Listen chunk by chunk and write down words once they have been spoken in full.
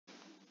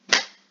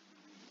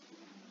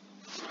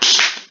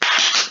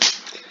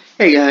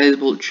Hey guys,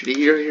 B.O.L.T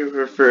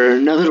here for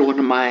another one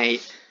of my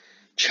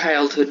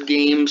childhood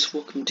games.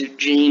 Welcome to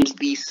James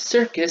the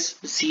Circus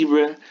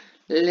Zebra.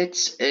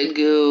 Let's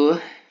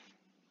go.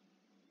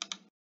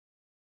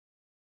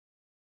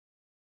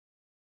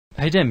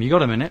 Hey Dim, you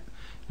got a minute?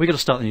 We got to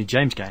start the new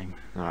James game.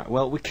 Alright,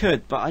 well we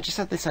could, but I just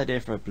had this idea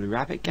for a Blue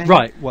Rabbit game.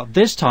 Right, well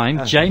this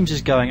time James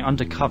is going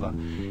undercover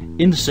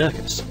in the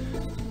circus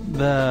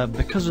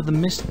because of the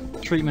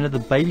mistreatment of the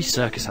baby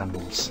circus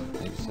animals.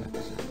 Baby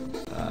circus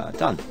animals.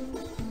 Done.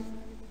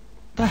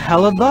 The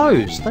hell are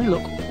those? They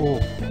look awful.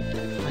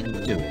 I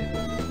can do it.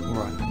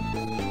 Right.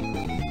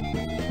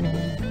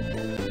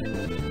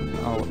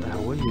 Oh, what the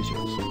hell? We'll use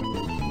yours.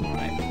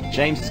 Alright,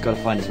 James has got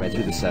to find his way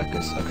through the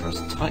circus across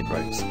tight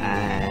ropes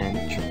and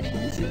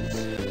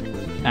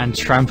trapezes. And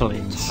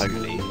trampolines.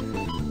 Totally.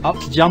 Up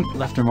to jump,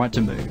 left and right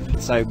to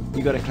move. So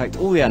you've got to collect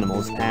all the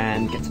animals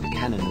and get to the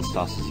cannon as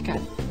fast as you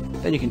can.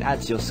 Then you can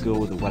add to your score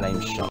with a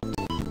well-aimed shot.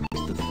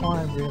 Is the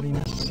fire really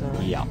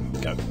necessary? Yeah,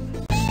 go.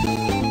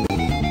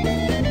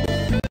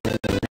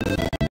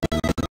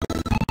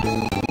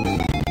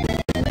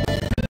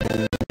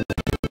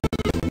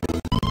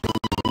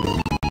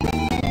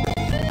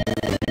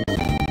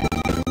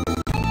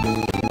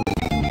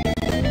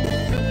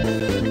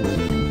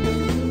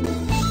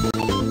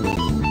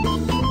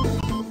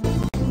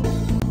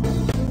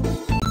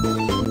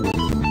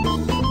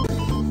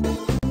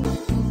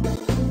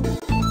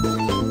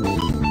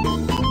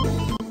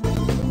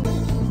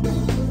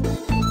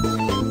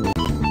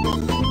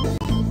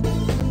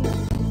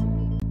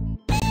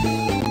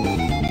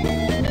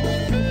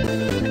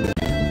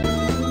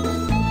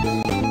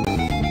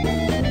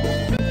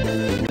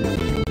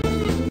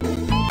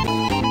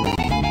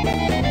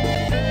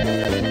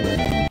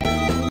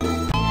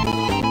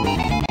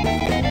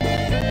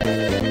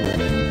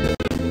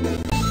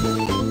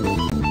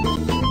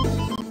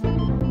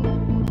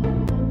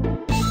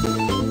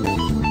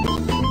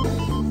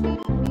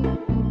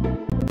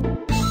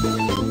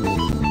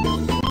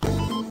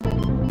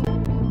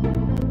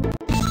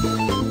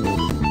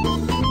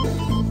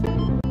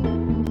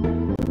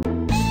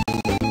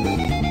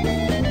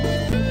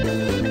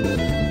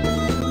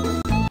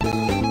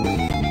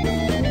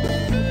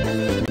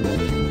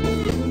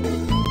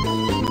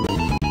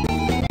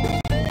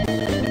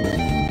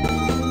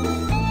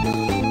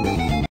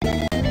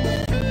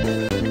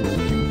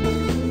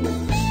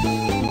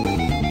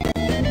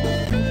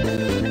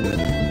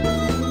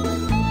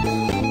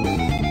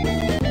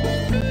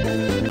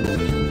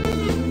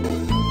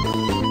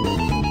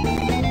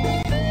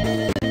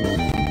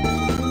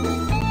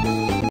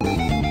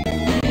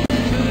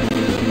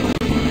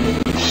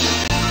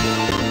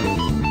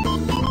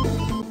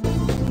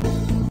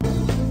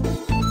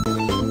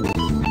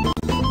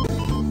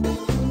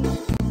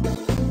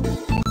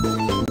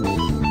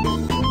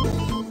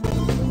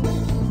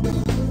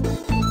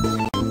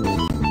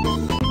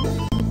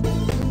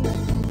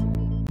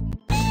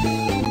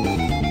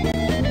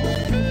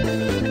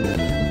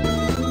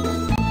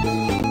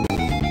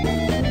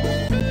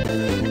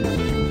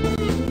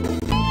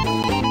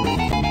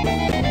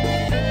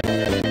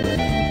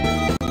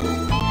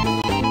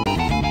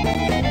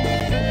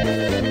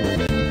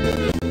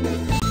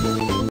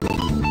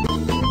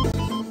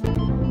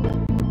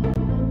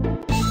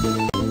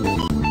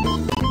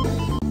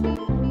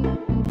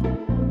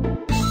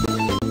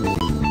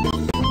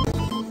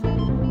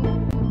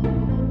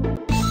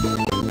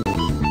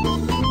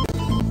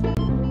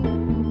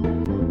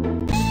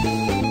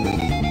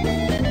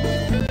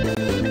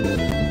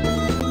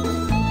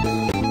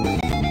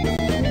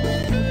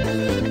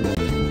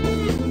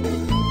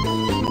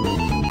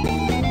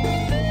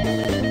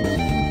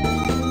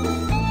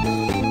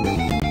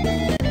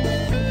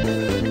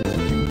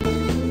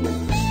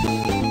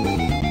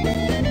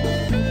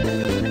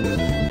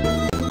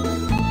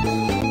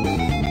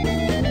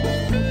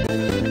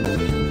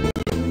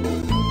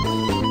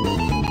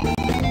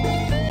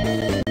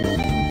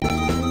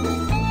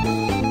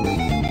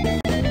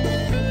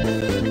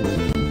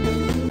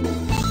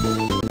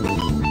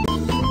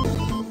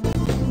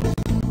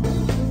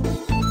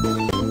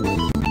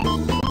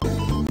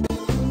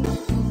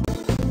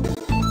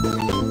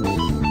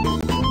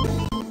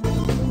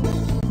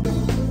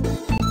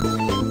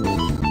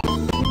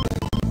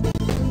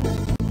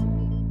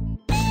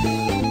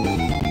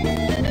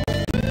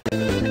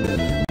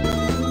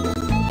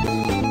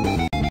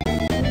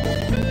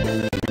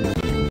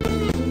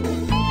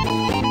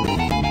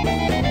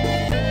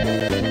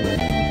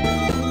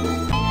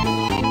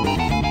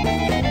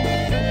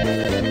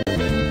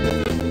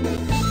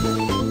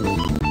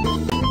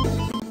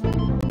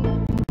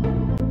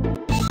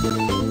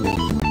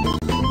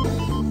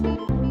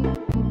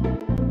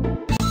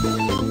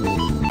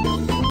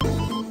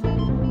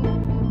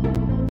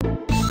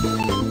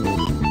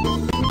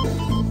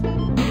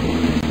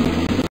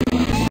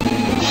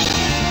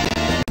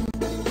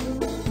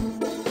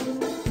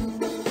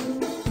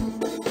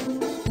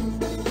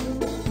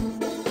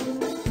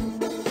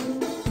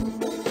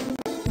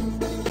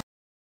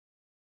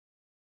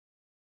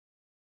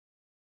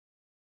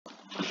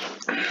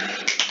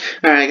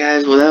 Alright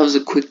guys, well that was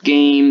a quick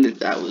game.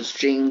 That was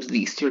James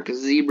the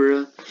Circus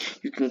Zebra.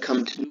 You can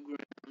come to new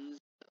grounds,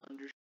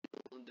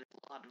 Undershield, there's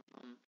a lot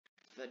of them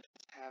that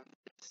just have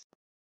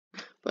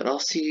this. But I'll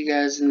see you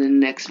guys in the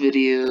next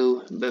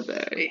video. Bye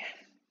bye.